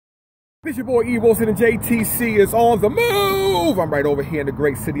This your boy E.Wilson and JTC is on the move. I'm right over here in the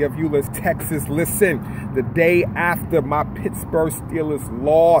great city of Euless, Texas. Listen, the day after my Pittsburgh Steelers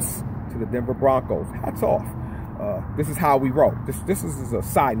lost to the Denver Broncos. Hats off. This is how we roll. This is a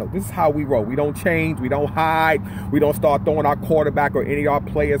side note. This is how we roll. We don't change. We don't hide. We don't start throwing our quarterback or any of our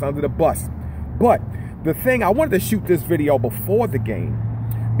players under the bus. But the thing, I wanted to shoot this video before the game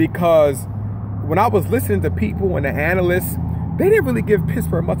because when I was listening to people and the analysts, they didn't really give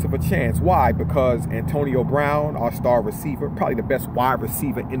Pittsburgh much of a chance. Why? Because Antonio Brown, our star receiver, probably the best wide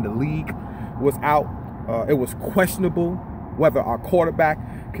receiver in the league, was out. It was questionable whether our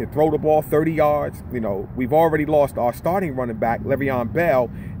quarterback can throw the ball 30 yards. You know, we've already lost our starting running back, Le'Veon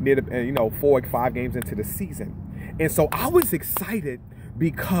Bell, near the, 4 or 5 games into the season. And so I was excited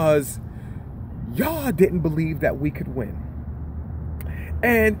because y'all didn't believe that we could win.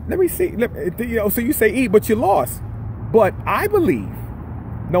 And let me see, so you say, E, but you lost. But I believe,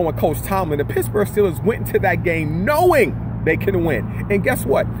 knowing Coach Tomlin, the Pittsburgh Steelers went into that game knowing they can win. And guess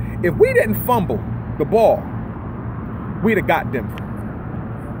what? If we didn't fumble the ball, we'd have got them.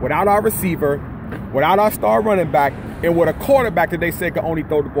 Without our receiver, without our star running back, and with a quarterback that they said could only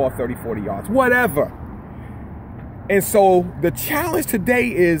throw the ball 30, 40 yards, whatever. And so the challenge today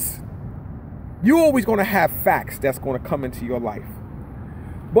is you're always going to have facts that's going to come into your life.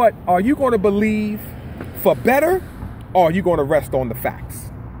 But are you going to believe for better? Or are you going to rest on the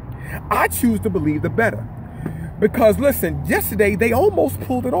facts? I choose to believe the better. Because, listen, yesterday they almost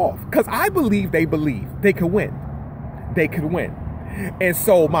pulled it off. Because I believe they could win. They could win. And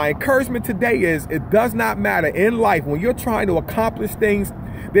so my encouragement today is it does not matter in life when you're trying to accomplish things,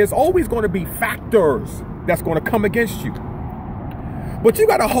 there's always going to be factors that's going to come against you. But you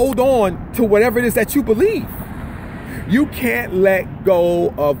got to hold on to whatever it is that you believe. You can't let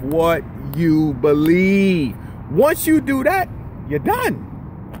go of what you believe. Once you do that, you're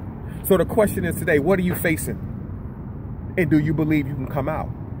done. So the question is today, what are you facing? And do you believe you can come out?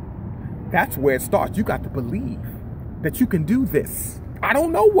 That's where it starts. You got to believe that you can do this. I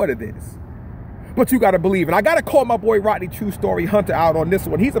don't know what it is, but you got to believe. And I got to call my boy Rodney True Story Hunter out on this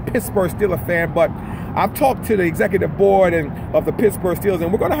one. He's a Pittsburgh Steelers fan, but I've talked to the executive board of the Pittsburgh Steelers,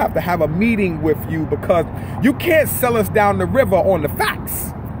 and we're going to have a meeting with you because you can't sell us down the river on the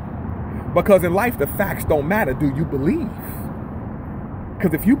facts. Because in life, the facts don't matter. Do you believe?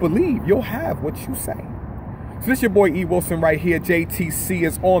 Because if you believe, you'll have what you say. So this is your boy E.Wilson right here. JTC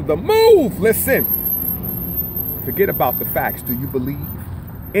is on the move. Listen, forget about the facts. Do you believe?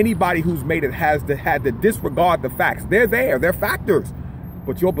 Anybody who's made it had to disregard the facts. They're there. They're factors.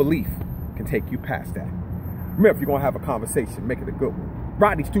 But your belief can take you past that. Remember, if you're going to have a conversation, make it a good one.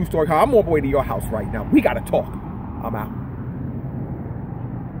 Rodney's True Story. I'm on my way to your house right now. We got to talk. I'm out.